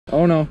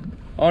Oh no.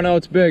 Oh no,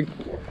 it's big.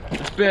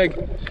 It's big.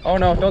 Oh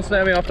no, don't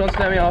snap me off, don't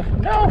snap me off.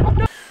 No,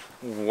 no.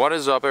 What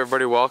is up,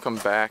 everybody? Welcome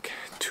back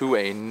to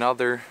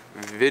another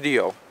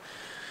video.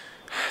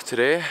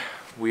 Today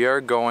we are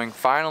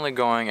finally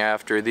going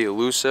after the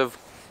elusive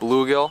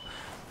bluegill.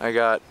 I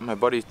got my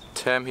buddy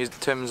Tim.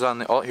 Tim's on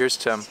the, oh, here's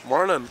Tim.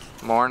 Morning.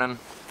 Morning.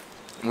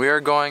 We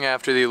are going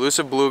after the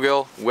elusive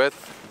bluegill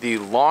with the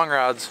long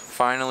rods.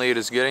 Finally, it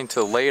is getting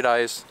to late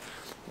ice.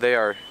 They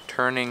are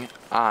turning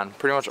on.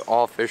 Pretty much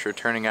all fish are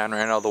turning on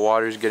right now. The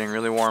water's getting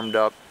really warmed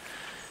up,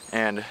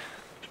 and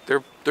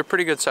they're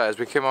pretty good size.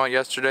 We came out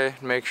yesterday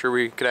to make sure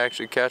we could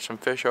actually catch some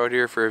fish out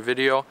here for a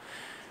video,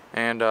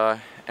 and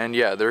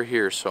yeah, they're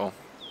here. So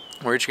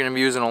we're each going to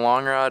be using a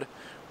long rod.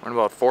 We're in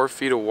about 4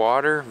 feet of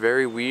water,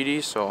 very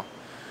weedy, so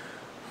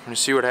we're going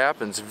to see what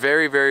happens.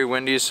 Very, very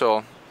windy,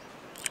 so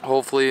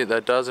hopefully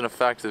that doesn't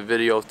affect the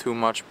video too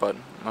much, but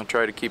I'll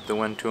try to keep the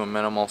wind to a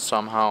minimal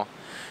somehow.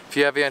 If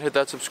you haven't yet, hit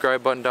that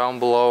subscribe button down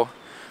below.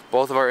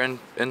 Both of our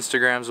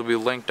Instagrams will be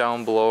linked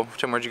down below.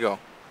 Tim, where'd you go?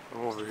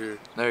 I'm over here.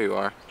 There you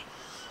are.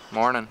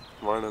 Morning.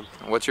 Morning.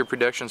 What's your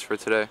predictions for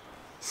today?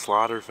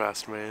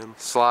 Slaughterfest, man.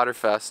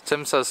 Slaughterfest.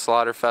 Tim says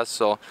Slaughterfest,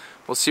 so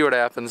we'll see what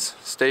happens.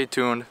 Stay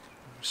tuned.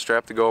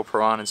 Strap the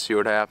GoPro on and see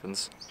what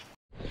happens.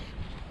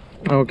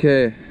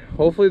 Okay,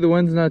 hopefully the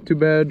wind's not too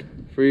bad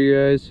for you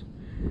guys.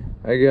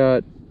 I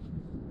got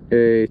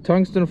a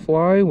tungsten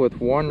fly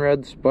with 1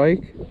 red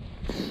spike.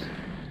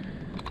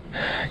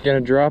 Gonna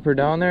drop her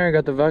down there. I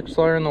got the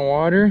Vexlar in the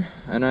water,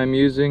 and I'm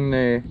using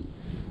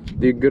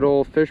the good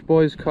old Fish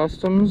Boys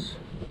Customs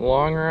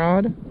long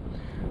rod.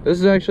 This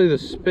is actually the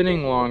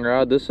spinning long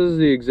rod. This is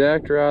the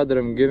exact rod that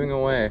I'm giving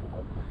away.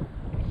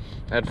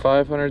 At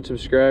 500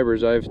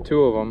 subscribers, I have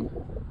 2 of them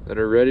that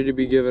are ready to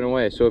be given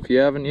away. So if you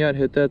haven't yet,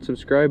 hit that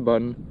subscribe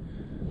button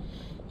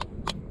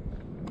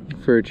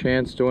for a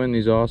chance to win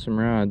these awesome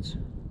rods.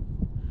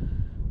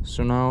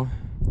 So now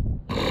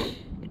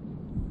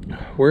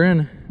we're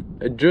in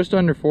just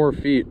under 4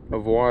 feet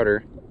of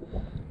water.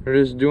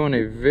 We're just doing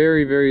a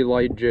very, very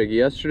light jig.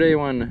 Yesterday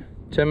when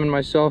Tim and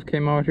myself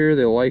came out here,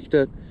 they liked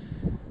it.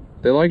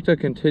 They liked a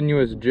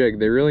continuous jig.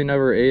 They really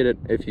never ate it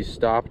if you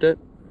stopped it.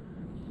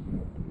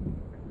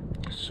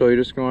 So you're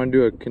just going to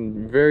do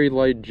a very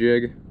light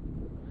jig.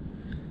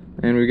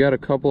 And we got a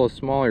couple of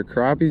smaller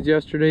crappies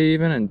yesterday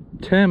even, and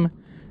Tim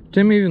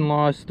even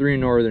lost 3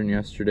 northern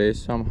yesterday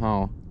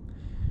somehow,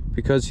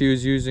 because he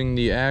was using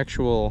the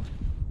actual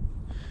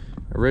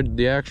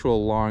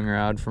long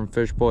rod from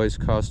Fish Boys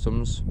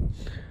Customs,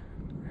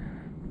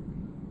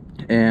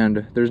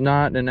 and there's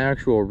not an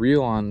actual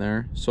reel on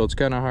there, so it's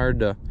kind of hard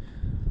to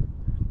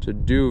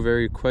do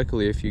very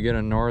quickly if you get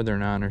a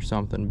northern on or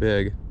something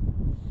big.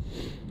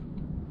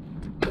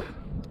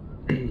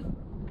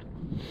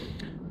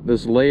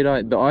 This late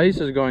ice, the ice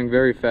is going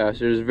very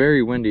fast. It is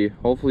very windy.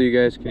 Hopefully you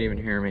guys can even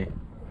hear me.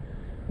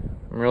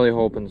 I'm really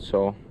hoping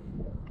so.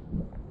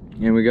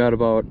 And we got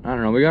about, I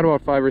don't know, we got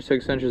about 5 or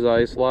 6 inches of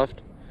ice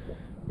left,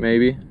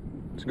 maybe.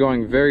 It's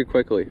going very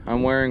quickly.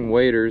 I'm wearing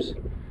waders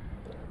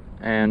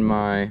and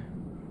my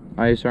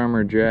ice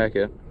armor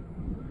jacket.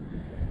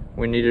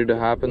 We needed to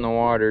hop in the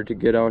water to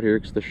get out here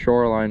because the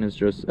shoreline is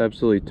just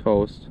absolutely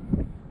toast.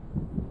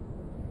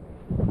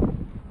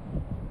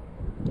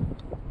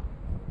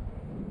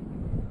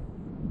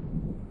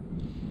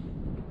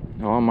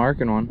 Oh, I'm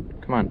marking one.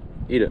 Come on,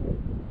 eat it.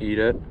 Eat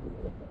it.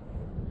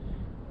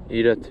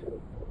 Eat it.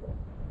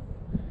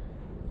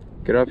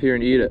 Get up here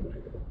and eat it.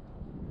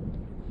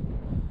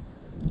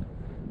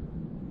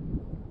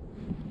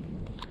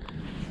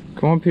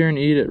 Come up here and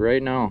eat it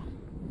right now.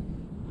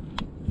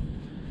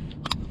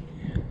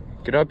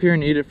 Get up here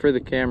and eat it for the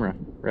camera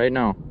right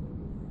now.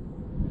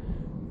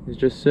 He's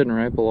just sitting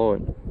right below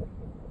it.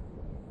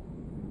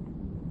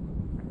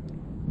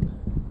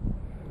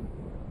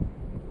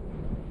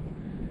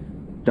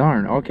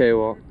 Darn, okay,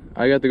 well,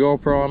 I got the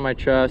GoPro on my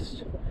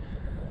chest.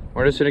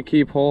 We're just gonna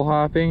keep hole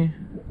hopping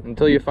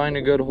until you find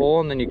a good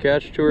hole, and then you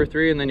catch 2 or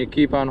 3, and then you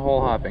keep on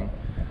hole hopping.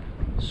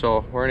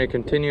 So we're gonna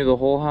continue the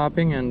hole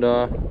hopping and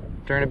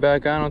turn it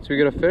back on once we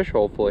get a fish,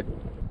 hopefully.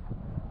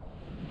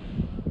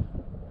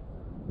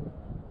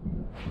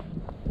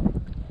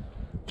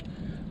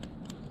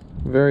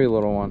 Very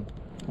little one.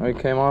 Oh, he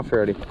came off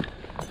already.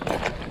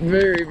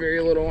 Very, very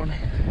little one.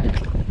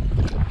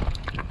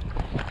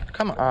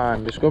 Come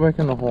on, just go back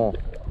in the hole.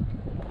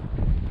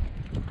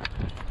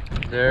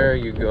 There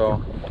you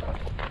go.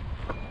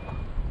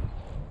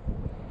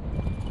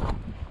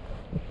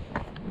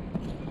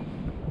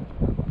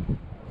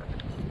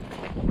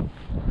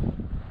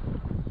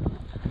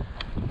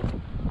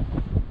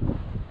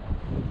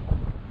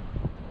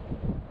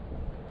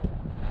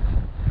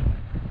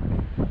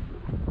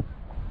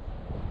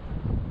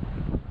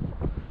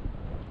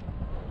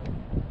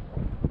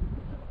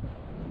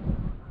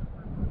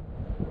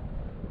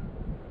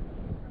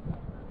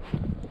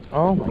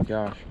 Oh my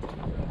gosh.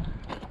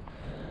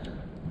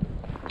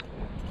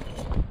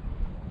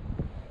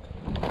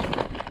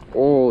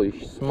 Holy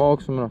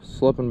smokes, I'm gonna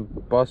slip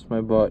and bust my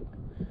butt.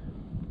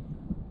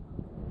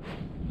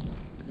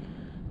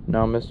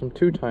 Now I missed him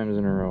 2 times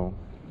in a row.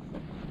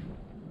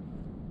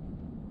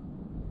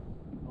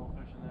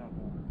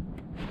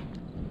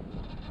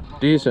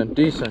 Decent,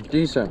 decent,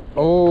 decent.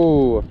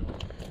 Oh,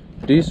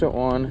 decent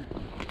one.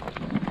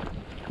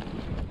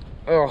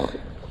 Oh,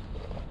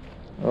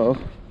 oh,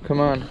 come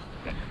on.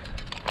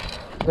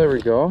 There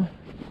we go.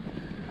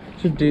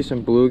 It's a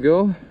decent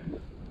bluegill.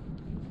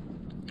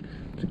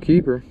 It's a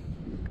keeper.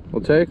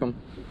 We'll take him.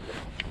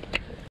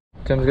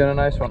 Tim's got a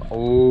nice one.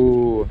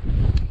 Oh,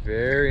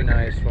 very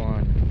nice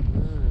one.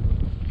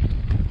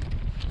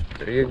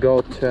 There you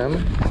go, Tim.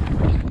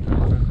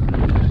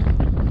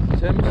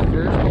 Tim's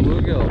first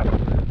bluegill.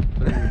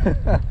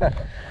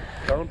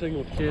 Counting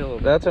will kill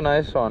him. That's a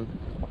nice one.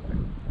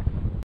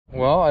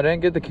 Well, I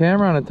didn't get the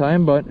camera on in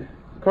time, but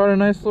caught a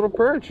nice little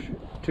perch.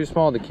 Too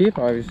small to keep,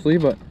 obviously,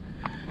 but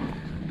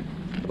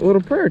a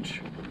little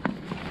perch.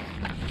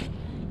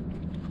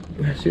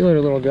 See you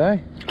later, little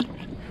guy.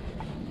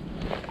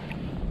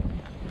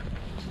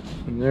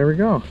 And there we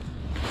go.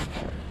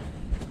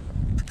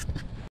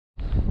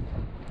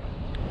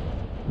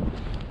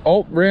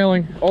 Oh,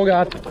 railing. Oh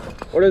God.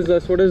 What is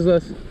this? What is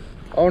this?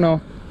 Oh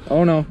no.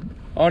 Oh no.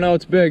 Oh no,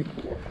 it's big.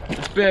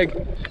 It's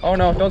big. Oh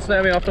no, don't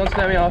snap me off. Don't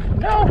snap me off.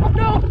 No,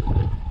 no.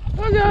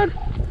 Oh God.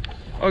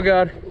 Oh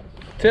God.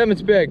 Tim,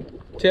 it's big.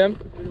 Tim,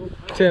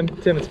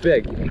 it's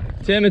big.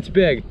 Tim, it's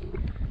big.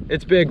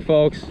 It's big,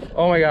 folks.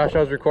 Oh my gosh, I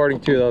was recording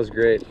too. That was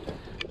great.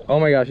 Oh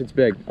my gosh, it's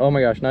big. Oh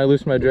my gosh, now I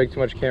loosen my drag too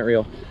much, can't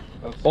reel.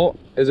 Oh,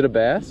 is it a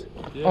bass?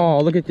 Yeah. Oh,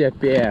 look at that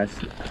bass.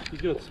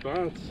 He's got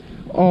spots.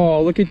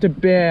 Oh, look at the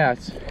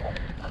bass.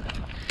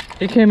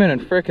 He came in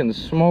and frickin'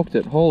 smoked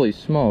it. Holy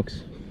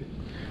smokes.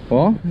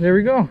 Well, there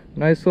we go.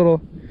 Nice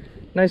little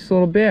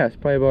bass.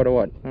 Probably about a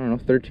what? I don't know,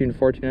 13,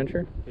 14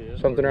 incher? Yeah,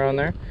 something around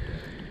there.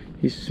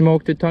 He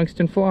smoked a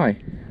tungsten fly.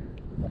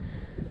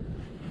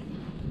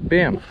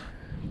 Bam.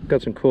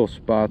 Got some cool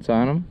spots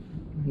on him.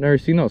 Never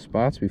seen those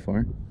spots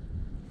before.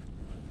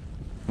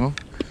 Well,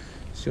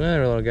 see you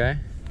later, little guy.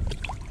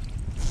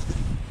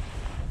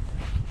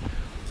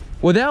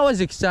 Well, that was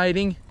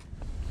exciting.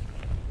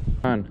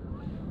 Come on.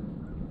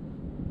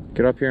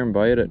 Get up here and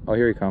bite it. Oh,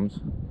 here he comes.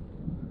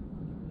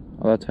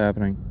 Oh, that's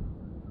happening.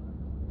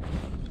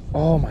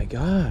 Oh my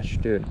gosh,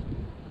 dude.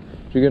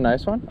 Did you get a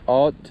nice one?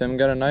 Oh, Tim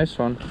got a nice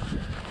one.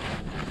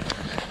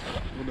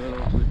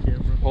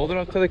 Hold it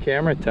up to the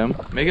camera, Tim.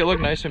 Make it look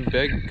nice and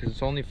big, because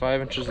it's only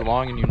 5 inches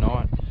long and you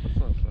know it. It's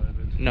not 5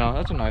 inches. No,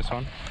 that's a nice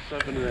one.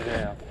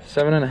 7.5.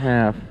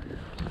 7.5.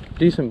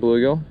 Decent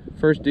bluegill.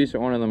 First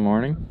decent one in the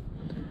morning.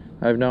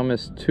 I've now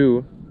missed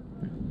 2.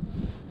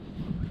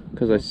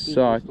 Because I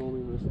suck.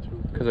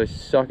 Because I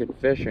suck at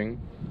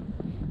fishing.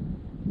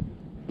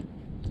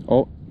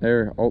 Oh,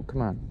 there. Oh,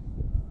 come on.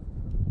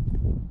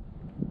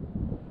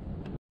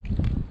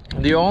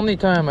 The only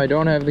time I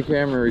don't have the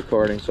camera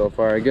recording so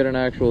far, I get an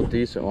actual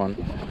decent one.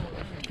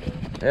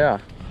 Yeah.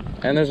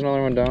 And there's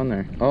another one down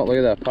there. Oh, look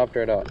at that. Popped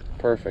right out.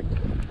 Perfect.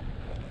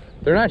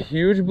 They're not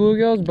huge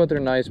bluegills, but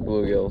they're nice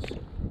bluegills.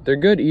 They're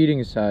good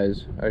eating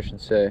size, I should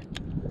say.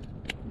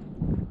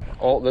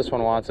 Oh, this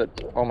one wants it.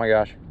 Oh my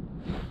gosh.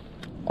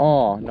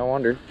 Oh, no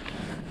wonder.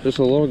 Just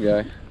a little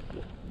guy.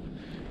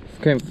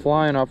 Came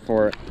flying up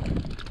for it.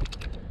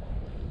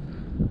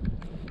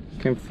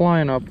 Came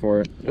flying up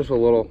for it. Just a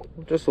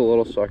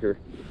little sucker.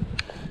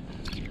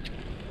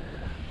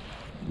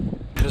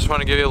 I just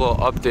want to give you a little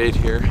update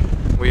here.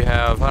 We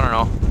have, I don't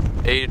know,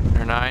 8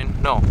 or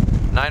 9, no,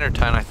 9 or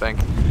 10 I think.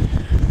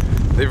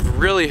 They've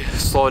really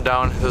slowed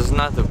down. This is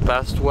not the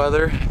best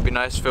weather. It'd be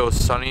nice if it was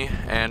sunny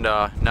and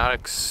not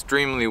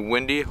extremely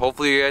windy.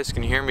 Hopefully you guys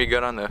can hear me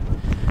good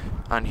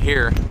on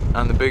here,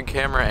 on the big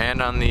camera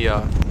and on the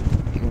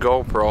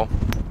GoPro.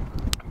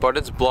 But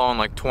it's blowing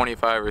like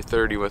 25 or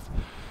 30 with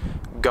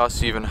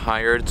gusts even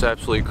higher. It's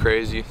absolutely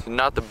crazy.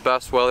 Not the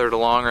best weather to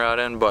long rod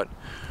in, but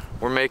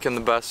we're making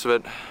the best of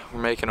it.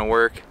 We're making it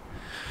work.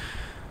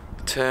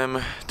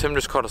 Tim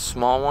just caught a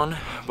small one,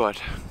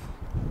 but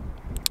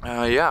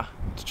yeah,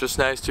 it's just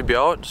nice to be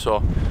out.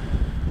 So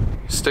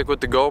stick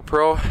with the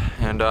GoPro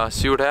and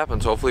see what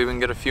happens. Hopefully we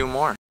can get a few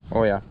more.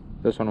 Oh yeah,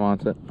 this one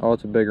wants it. Oh,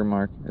 it's a bigger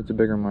mark. It's a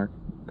bigger mark.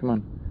 Come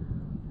on.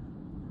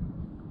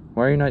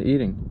 Why are you not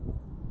eating?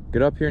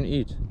 Get up here and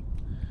eat.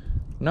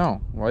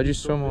 No, why'd you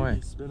swim away?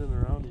 He's spinning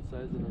around, he's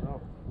sizing it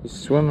up. He's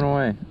swimming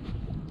away.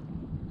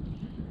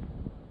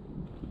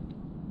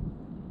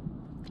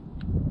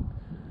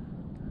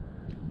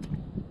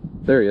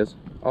 There he is.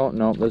 Oh,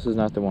 no, this is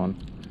not the one.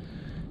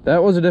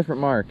 That was a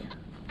different mark.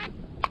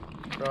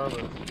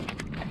 Promise.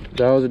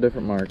 That was a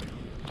different mark.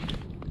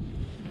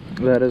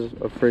 That is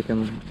a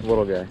freaking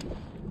little guy.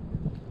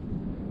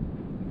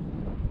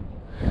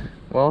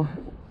 Well,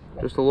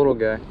 just a little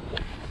guy.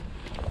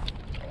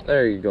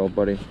 There you go,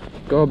 buddy.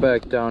 Go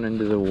back down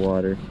into the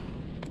water.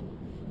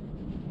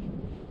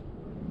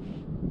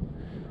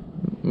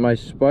 My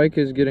spike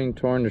is getting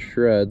torn to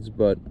shreds,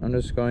 but I'm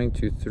just going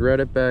to thread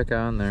it back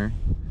on there.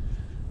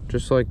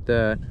 Just like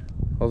that.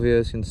 Hopefully you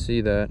guys can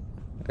see that.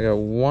 I got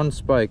one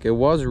spike. It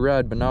was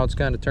red, but now it's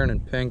kind of turning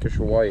pinkish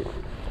white.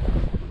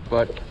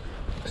 But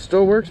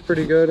still works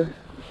pretty good.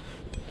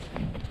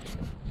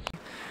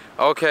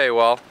 Okay,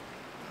 well,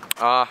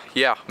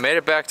 yeah, made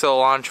it back to the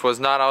launch. Was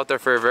not out there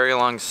for a very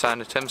long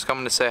time. Tim's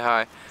coming to say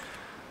hi.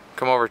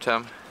 Come over,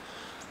 Tim.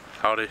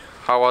 Howdy.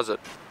 How was it?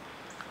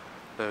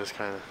 That was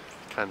kind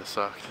of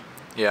sucked.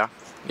 Yeah.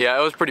 Yeah,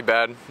 it was pretty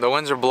bad. The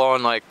winds are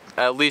blowing like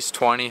at least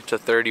 20 to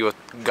 30 with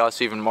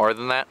gusts even more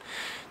than that.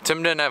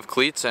 Tim didn't have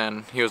cleats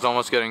and he was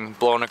almost getting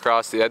blown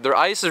across the edge. The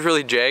ice is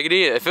really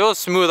jaggedy. If it was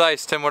smooth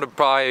ice, Tim would have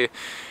probably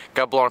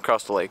got blown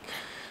across the lake.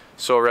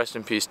 So rest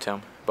in peace,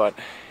 Tim. But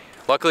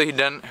luckily he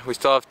didn't. We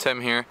still have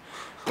Tim here.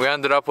 We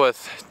ended up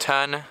with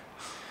 10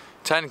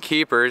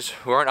 keepers.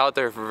 We weren't out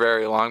there for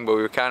very long, but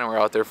we kind of were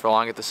out there for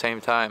long at the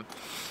same time.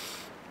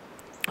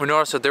 We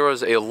noticed that there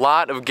was a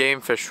lot of game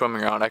fish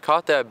swimming around. I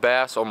caught that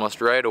bass almost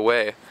right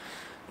away,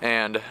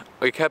 and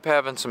we kept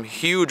having some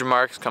huge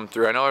marks come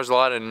through. I know there's a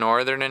lot of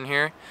northern in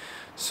here,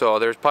 so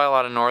there's probably a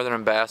lot of northern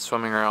and bass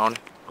swimming around.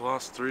 I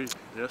lost 3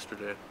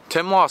 yesterday.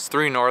 Tim lost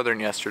 3 northern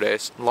yesterday.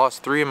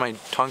 Lost 3 of my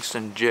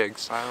tungsten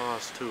jigs. I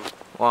lost 2.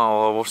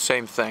 Well,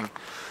 same thing.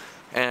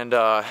 And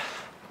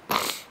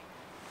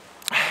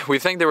we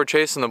think they were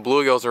chasing the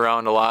bluegills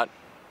around a lot,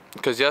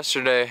 because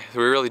yesterday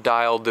we really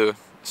dialed to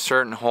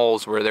certain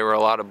holes where there were a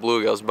lot of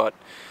bluegills, but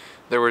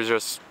they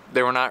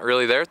were not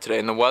really there today,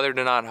 and the weather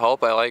did not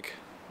help. I like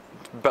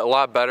a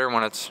lot better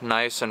when it's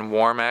nice and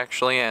warm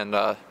actually, and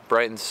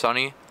bright and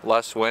sunny,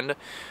 less wind.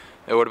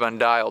 It would have been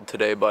dialed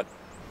today, but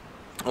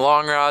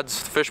long rods,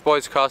 Fish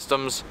Boys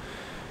Customs,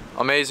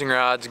 amazing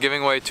rods,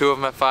 giving away 2 of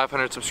them at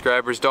 500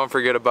 subscribers. Don't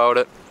forget about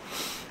it.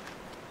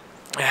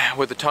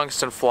 With the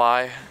tungsten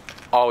fly,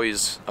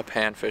 always a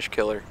panfish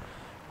killer,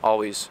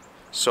 always.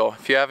 So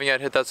if you haven't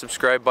yet, hit that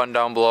subscribe button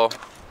down below.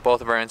 Both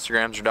of our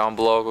Instagrams are down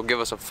below. Go give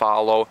us a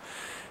follow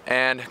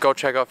and go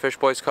check out Fish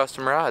Boys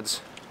Custom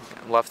Rods.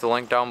 Left the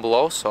link down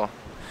below. So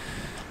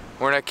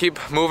we're gonna keep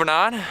moving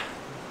on,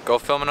 go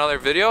film another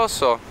video,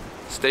 so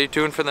stay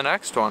tuned for the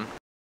next one.